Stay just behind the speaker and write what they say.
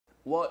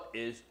What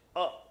is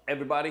up,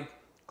 everybody?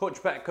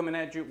 Coach Pat coming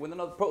at you with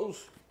another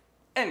pros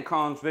and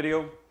cons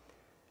video.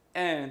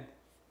 And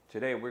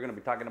today we're going to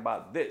be talking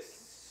about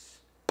this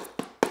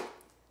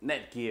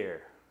Netgear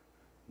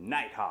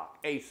Nighthawk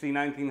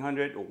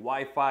AC1900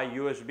 Wi-Fi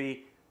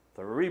USB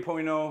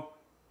 3.0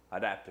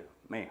 adapter.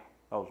 Man,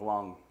 that was a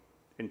long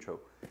intro.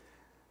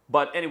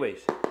 But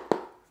anyways,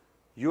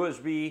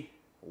 USB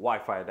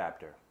Wi-Fi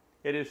adapter.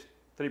 It is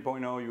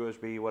 3.0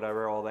 USB,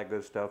 whatever, all that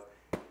good stuff.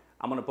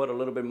 I'm gonna put a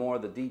little bit more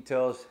of the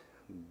details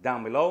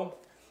down below.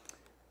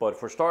 But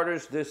for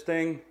starters, this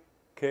thing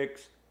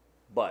kicks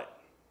butt.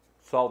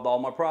 Solved all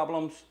my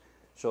problems.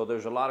 So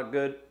there's a lot of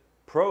good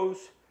pros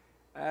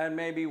and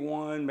maybe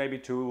one, maybe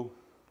two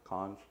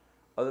cons.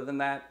 Other than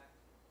that,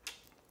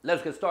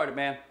 let's get started,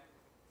 man.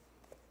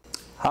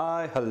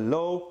 Hi,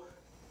 hello,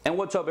 and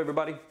what's up,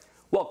 everybody?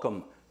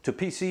 Welcome to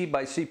PC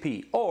by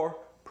CP, or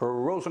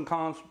Pros and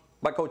Cons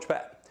by Coach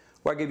Pat,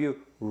 where I give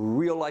you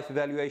real life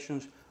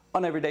evaluations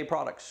on everyday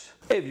products.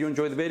 If you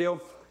enjoyed the video,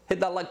 hit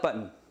that like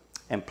button,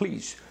 and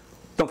please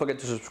don't forget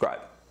to subscribe.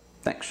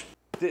 Thanks.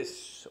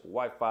 This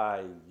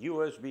Wi-Fi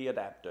USB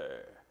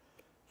adapter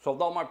solved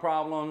all my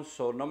problems.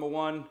 So number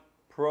one,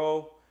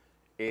 pro,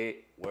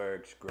 it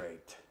works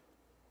great.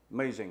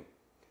 Amazing.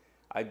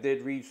 I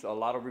did read a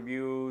lot of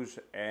reviews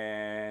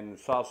and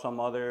saw some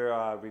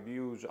other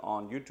reviews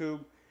on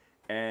YouTube,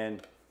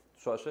 and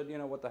so I said, you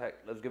know, what the heck,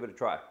 let's give it a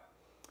try.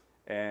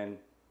 And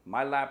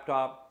my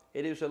laptop,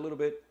 it is a little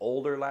bit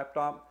older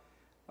laptop,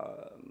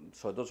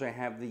 so it doesn't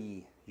have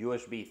the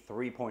USB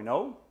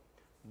 3.0,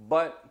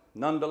 but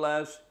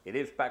nonetheless, it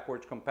is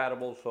backwards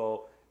compatible,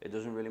 so it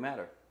doesn't really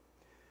matter.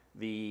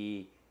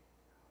 The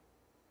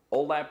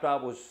old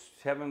laptop was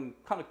having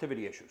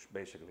connectivity issues,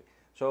 basically.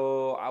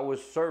 So I was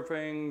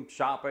surfing,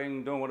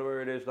 shopping, doing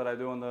whatever it is that I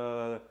do on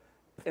the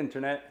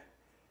internet,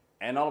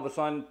 and all of a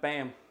sudden,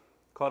 bam,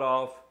 cut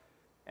off,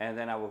 and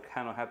then I would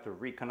kind of have to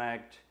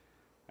reconnect,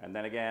 and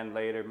then again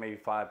later, maybe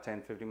 5,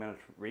 10, 15 minutes,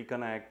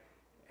 reconnect,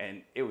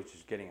 and it was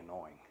just getting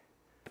annoying.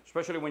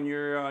 Especially when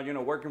you're you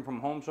know, working from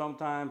home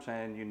sometimes,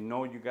 and you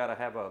know you gotta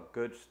have a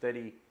good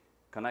steady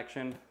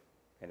connection,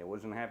 and it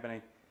wasn't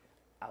happening.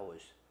 I was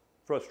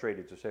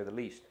frustrated, to say the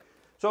least.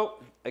 So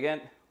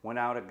again, went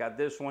out and got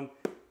this one.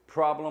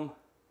 Problem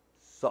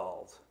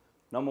solved.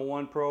 Number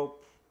one pro,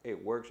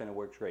 it works, and it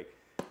works great.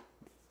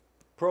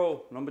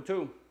 Pro number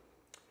two,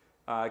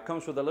 it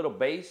comes with a little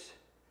base.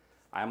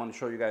 I'm going to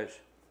show you guys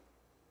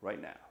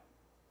right now.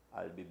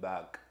 I'll be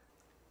back.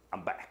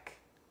 I'm back.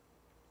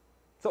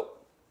 So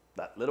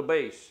that little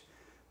base,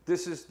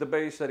 this is the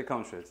base that it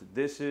comes with.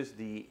 This is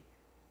the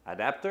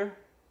adapter.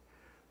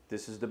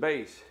 This is the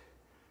base.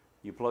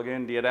 You plug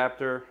in the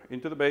adapter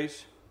into the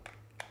base.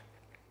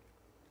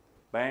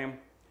 Bam.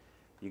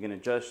 You can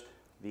adjust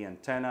the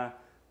antenna,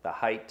 the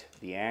height,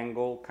 the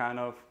angle, kind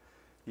of.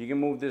 You can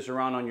move this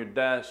around on your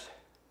desk.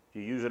 If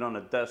you use it on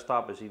a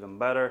desktop, it's even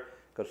better,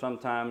 because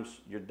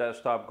sometimes your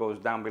desktop goes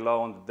down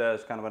below on the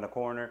desk, kind of in a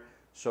corner,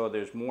 so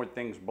there's more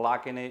things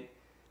blocking it.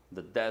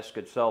 The desk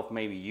itself,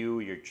 maybe you,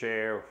 your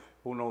chair,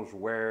 who knows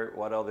where,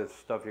 what other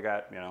stuff you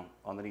got, you know,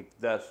 underneath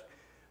the desk.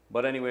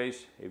 But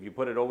anyways, if you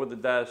put it over the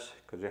desk,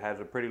 because it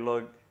has a pretty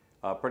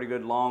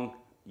good long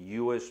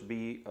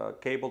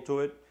USB cable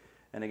to it.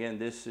 And again,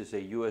 this is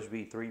a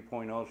USB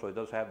 3.0, so it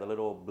does have the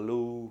little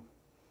blue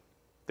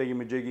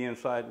thingamajiggy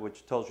inside,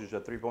 which tells you it's a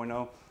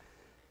 3.0.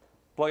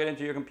 Plug it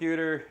into your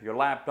computer, your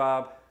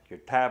laptop, your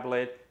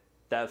tablet,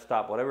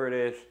 desktop, whatever it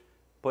is.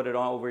 Put it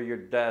on over your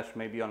desk,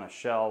 maybe on a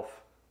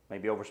shelf,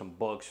 maybe over some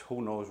books,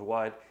 who knows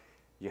what.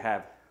 You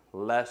have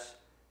less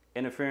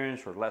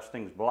interference or less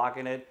things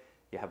blocking it.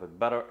 You have a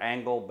better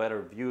angle,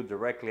 better view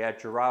directly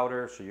at your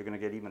router, so you're gonna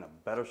get even a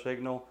better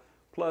signal.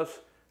 Plus,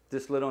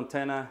 this little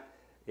antenna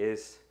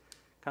is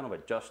kind of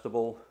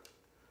adjustable,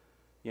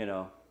 you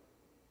know,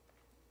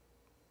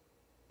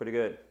 pretty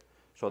good.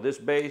 So this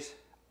base,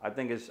 I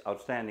think, is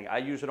outstanding. I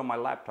use it on my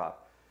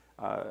laptop.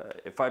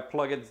 If I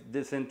plug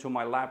this into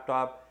my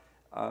laptop,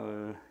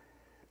 I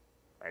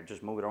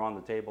just move it around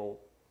the table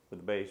with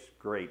the base,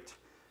 great.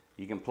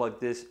 You can plug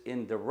this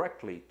in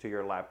directly to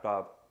your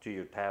laptop, to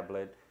your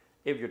tablet,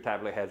 if your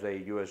tablet has a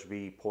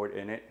USB port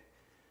in it,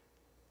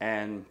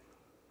 and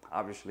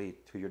obviously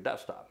to your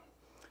desktop.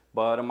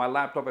 But on my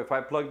laptop, if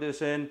I plug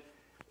this in,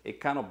 it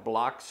kind of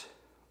blocks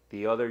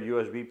the other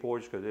USB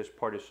ports, because this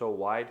part is so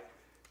wide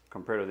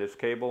compared to this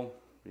cable,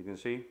 you can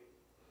see.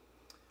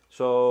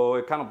 So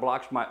it kind of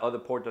blocks my other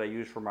port that I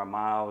use for my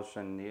mouse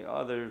and the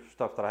other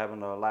stuff that I have on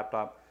the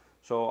laptop.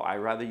 So I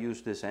rather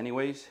use this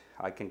anyways.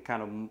 I can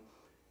kind of,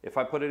 if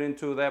I put it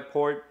into that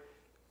port,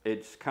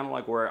 it's kind of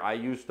like where I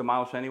use the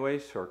mouse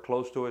anyways, or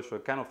close to it. So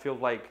it kind of feels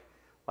like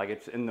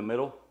it's in the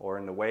middle or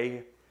in the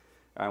way.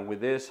 And with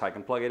this, I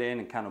can plug it in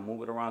and kind of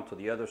move it around to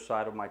the other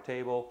side of my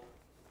table.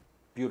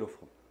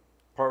 Beautiful,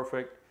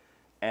 perfect.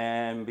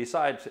 And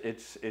besides,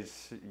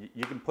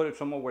 you can put it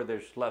somewhere where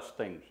there's less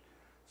things.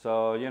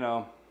 So, you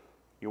know,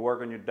 you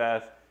work on your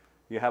desk,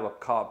 you have a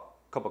cup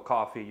of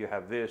coffee, you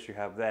have this, you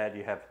have that,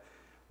 you have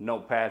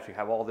notepads, you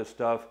have all this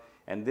stuff.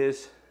 And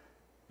this,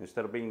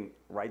 instead of being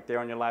right there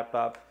on your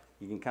laptop,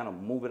 You can kind of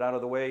move it out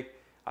of the way.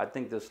 I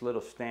think this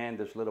little stand,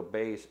 this little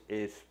base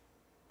is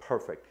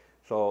perfect.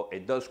 So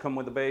it does come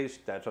with the base.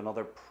 That's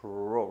another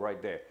pro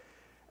right there.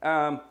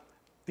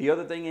 The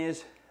other thing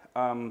is,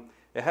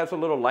 it has a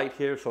little light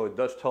here, so it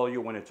does tell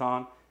you when it's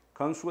on.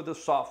 Comes with the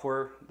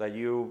software that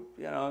you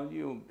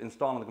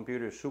install on the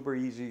computer. Super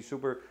easy,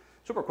 super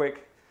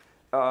quick.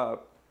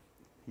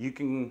 You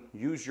can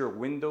use your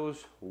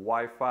Windows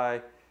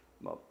Wi-Fi,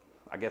 well,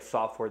 I guess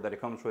software that it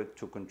comes with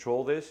to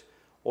control this,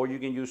 or you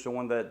can use the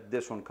one that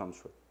this one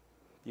comes with.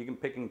 You can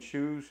pick and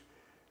choose.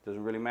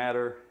 Doesn't really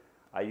matter.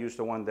 I use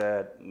the one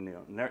that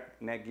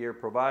Netgear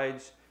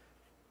provides.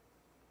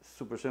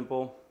 Super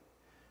simple.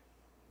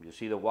 You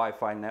see the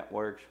Wi-Fi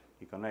networks.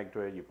 You connect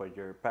to it. You put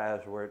your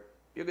password.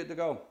 You're good to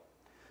go.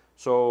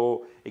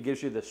 So it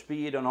gives you the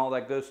speed and all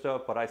that good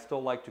stuff. But I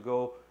still like to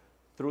go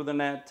through the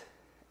net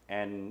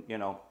and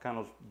kind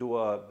of do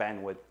a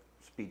bandwidth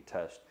speed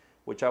test,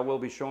 which I will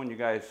be showing you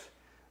guys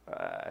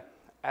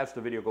as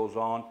the video goes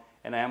on.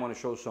 And I am going to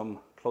show some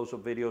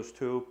close-up videos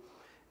too.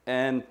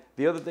 And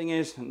the other thing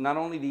is not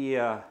only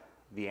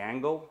the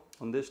angle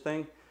on this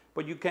thing,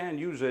 but you can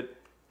use it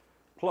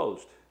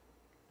closed.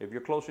 If you're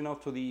close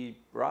enough to the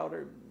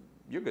router,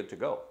 you're good to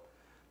go.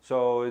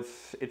 So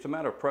it's a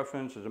matter of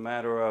preference. It's a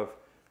matter of,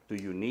 do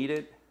you need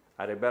it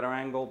at a better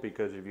angle?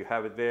 Because if you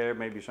have it there,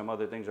 maybe some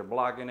other things are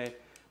blocking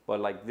it. But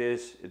like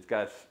this, it's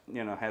got,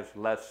 has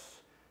less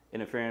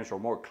interference or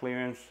more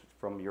clearance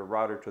from your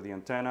router to the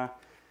antenna.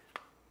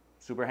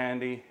 Super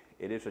handy.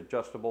 It is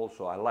adjustable,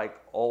 so I like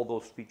all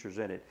those features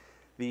in it.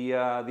 The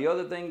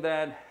other thing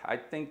that I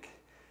think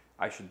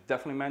I should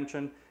definitely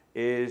mention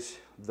is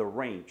the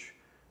range.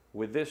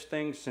 With this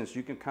thing, since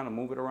you can kind of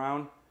move it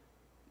around,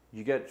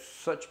 you get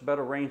such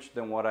better range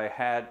than what I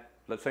had,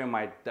 let's say on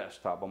my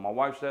desktop. On my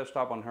wife's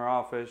desktop, on her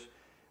office,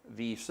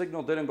 the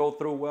signal didn't go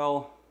through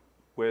well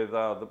with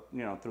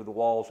through the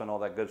walls and all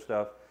that good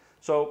stuff.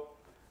 So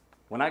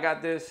when I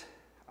got this,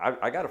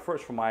 I got it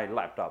first for my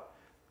laptop.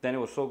 Then it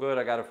was so good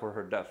I got it for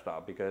her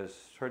desktop, because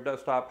her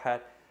desktop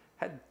had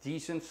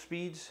decent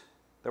speeds.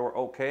 They were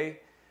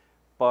okay,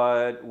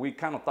 but we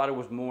kind of thought it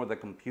was more the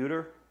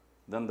computer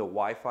than the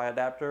Wi-Fi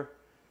adapter.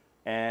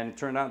 And it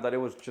turned out that it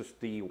was just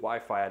the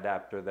Wi-Fi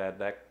adapter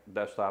that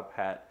desktop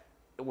had.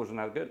 It wasn't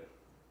as good.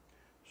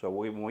 So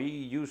when we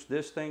used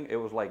this thing, it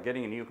was like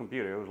getting a new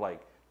computer. It was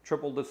like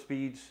triple the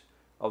speeds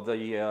of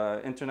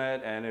the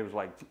internet, and it was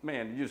like,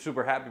 man, you're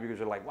super happy because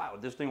you're like, wow,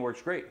 this thing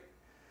works great.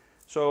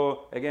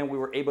 So again, we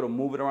were able to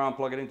move it around,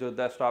 plug it into the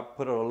desktop,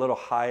 put it a little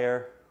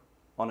higher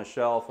on a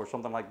shelf or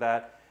something like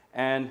that,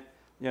 and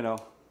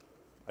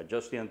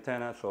adjust the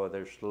antenna so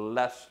there's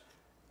less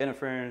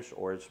interference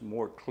or it's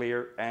more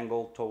clear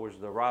angle towards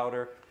the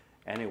router,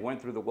 and it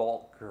went through the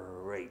wall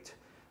great.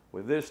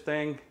 With this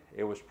thing,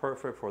 it was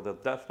perfect for the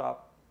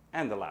desktop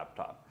and the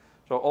laptop.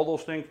 So all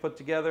those things put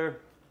together,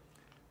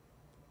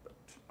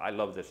 I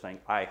love this thing.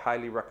 I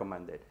highly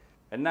recommend it.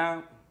 And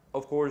now,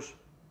 of course,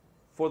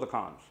 for the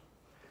cons.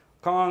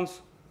 Cons,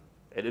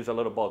 it is a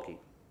little bulky.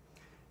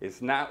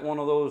 It's not one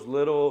of those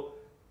little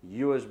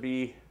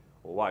USB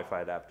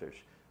Wi-Fi adapters,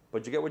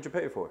 but you get what you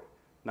pay for.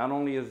 Not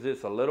only is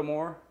this a little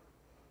more,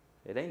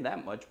 it ain't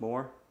that much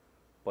more,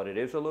 but it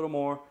is a little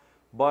more,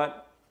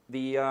 but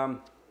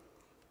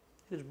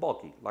it's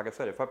bulky. Like I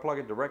said, if I plug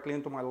it directly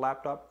into my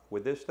laptop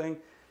with this thing,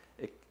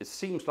 it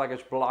seems like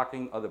it's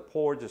blocking other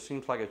ports. It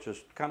seems like it's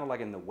just kind of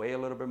like in the way a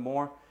little bit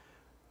more.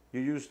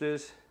 You use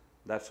this,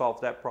 that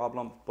solves that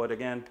problem, but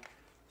again,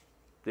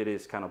 it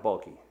is kind of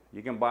bulky.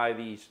 You can buy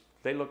these,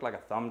 they look like a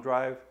thumb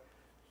drive,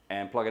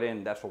 and plug it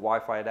in. That's a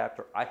Wi-Fi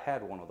adapter. I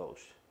had one of those,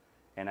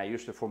 and I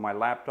used it for my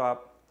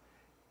laptop,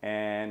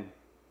 and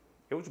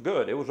it was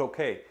good, it was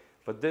okay.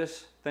 But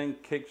this thing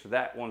kicks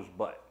that one's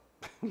butt.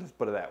 Let's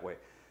put it that way.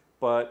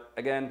 But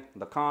again,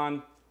 the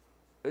con,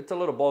 it's a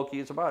little bulky.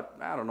 It's about,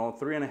 I don't know,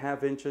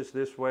 3.5 inches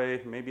this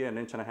way, maybe 1.5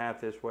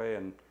 inches this way,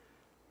 and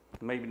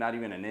maybe not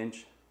even an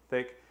inch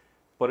thick.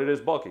 But it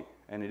is bulky,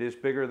 and it is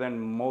bigger than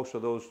most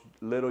of those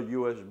little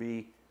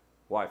USB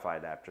Wi-Fi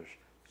adapters.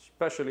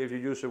 Especially if you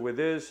use it with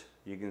this,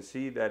 you can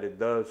see that it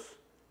does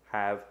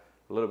have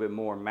a little bit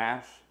more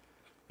mass,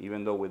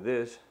 even though with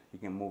this, you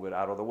can move it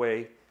out of the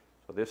way.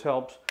 So this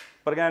helps.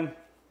 But again,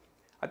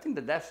 I think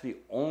that that's the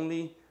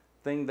only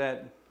thing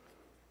that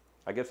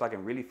I guess I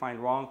can really find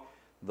wrong.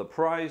 The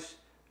price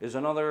is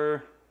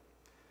another,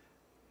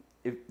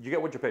 if you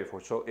get what you pay for.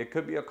 So it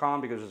could be a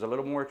con because it's a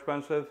little more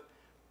expensive,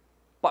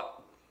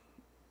 but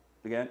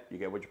again, you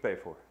get what you pay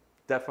for.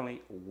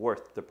 Definitely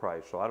worth the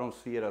price. So I don't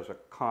see it as a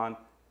con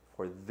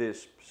for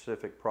this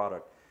specific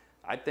product.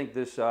 I think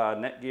this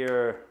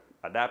Netgear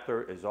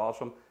adapter is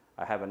awesome.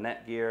 I have a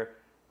Netgear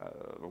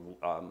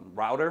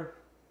router,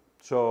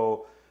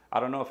 so I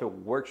don't know if it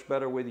works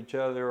better with each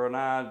other or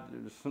not.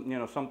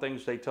 Some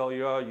things they tell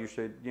you, oh, you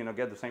should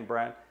get the same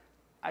brand.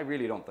 I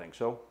really don't think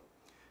so.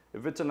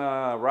 If it's in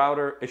a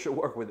router, it should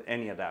work with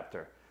any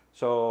adapter.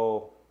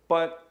 So,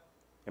 but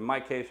in my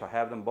case, I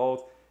have them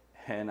both,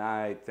 and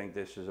I think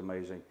this is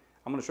amazing.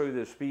 I'm going to show you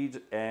the speeds,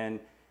 and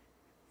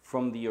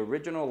from the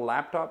original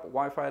laptop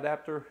Wi-Fi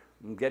adapter,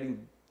 I'm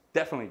getting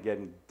definitely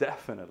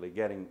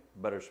getting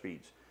better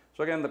speeds.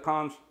 So again, the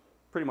cons,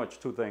 pretty much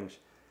two things.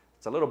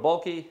 It's a little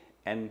bulky,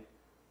 and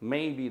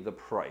maybe the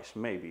price,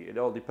 maybe. It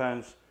all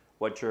depends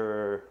what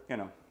you're,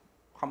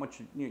 how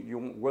much you're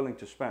willing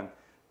to spend.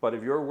 But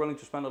if you're willing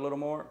to spend a little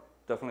more,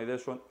 definitely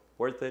this one,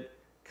 worth it,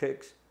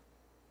 kicks.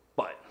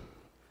 But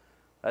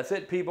that's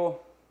it,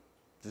 people.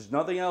 There's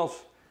nothing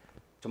else.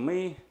 To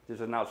me, this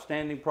is an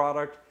outstanding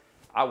product.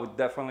 I would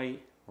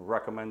definitely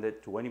recommend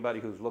it to anybody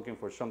who's looking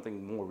for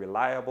something more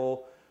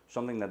reliable,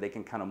 something that they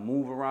can kind of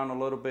move around a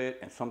little bit,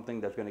 and something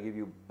that's going to give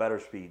you better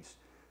speeds,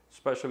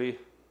 especially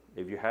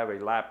if you have a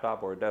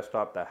laptop or a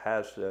desktop that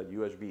has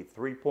USB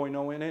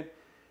 3.0 in it.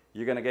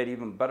 You're going to get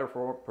even better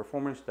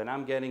performance than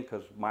I'm getting,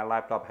 because my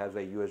laptop has a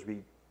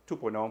USB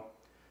 2.0.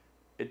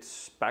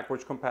 It's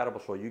backwards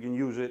compatible, so you can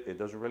use it. It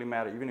doesn't really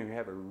matter. Even if you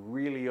have a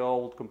really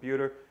old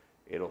computer,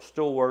 it'll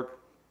still work.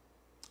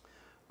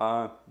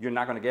 You're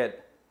not going to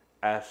get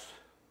as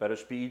better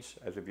speeds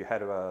as if you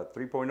had a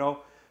 3.0,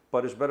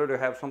 but it's better to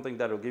have something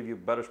that'll give you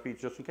better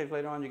speeds, just in case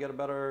later on you get a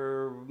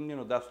better,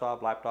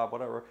 desktop, laptop,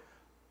 whatever,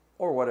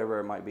 or whatever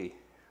it might be.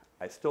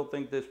 I still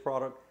think this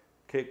product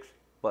kicks,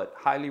 but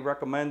highly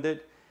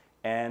recommended.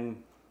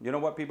 And you know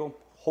what, people?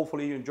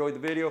 Hopefully you enjoyed the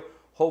video.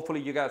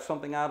 Hopefully you got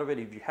something out of it.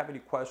 If you have any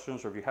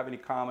questions, or if you have any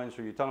comments,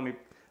 or you're telling me,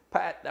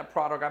 Pat, that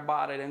product, I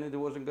bought it and it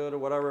wasn't good, or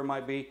whatever it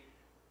might be,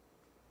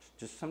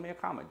 just send me a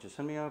comment. Just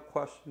send me a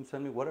question.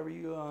 Send me whatever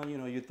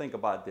you think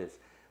about this.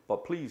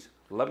 But please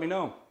let me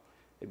know.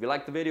 If you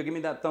like the video, give me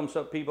that thumbs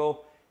up,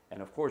 people.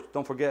 And of course,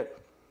 don't forget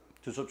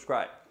to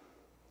subscribe.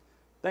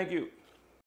 Thank you.